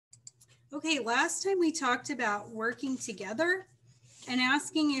Okay, last time we talked about working together and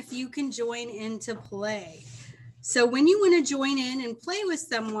asking if you can join into play. So when you want to join in and play with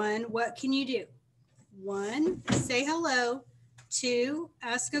someone, what can you do? 1, say hello. 2,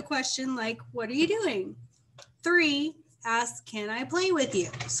 ask a question like, what are you doing? 3, ask, can I play with you?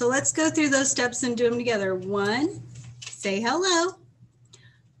 So let's go through those steps and do them together. 1, say hello.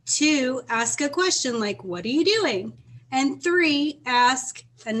 2, ask a question like, what are you doing? And 3, ask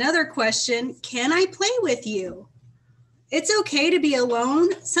another question, can I play with you? It's okay to be alone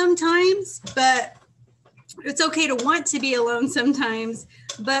sometimes, but it's okay to want to be alone sometimes.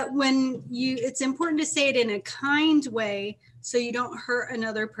 But it's important to say it in a kind way so you don't hurt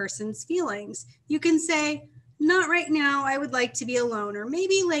another person's feelings. You can say, not right now, I would like to be alone, or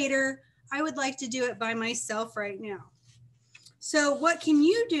maybe later, I would like to do it by myself right now. So what can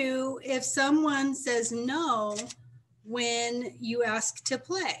you do if someone says no when you ask to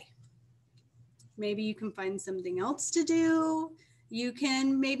play? Maybe you can find something else to do. You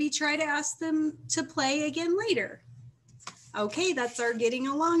can maybe try to ask them to play again later. Okay, that's our getting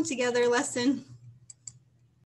along together lesson.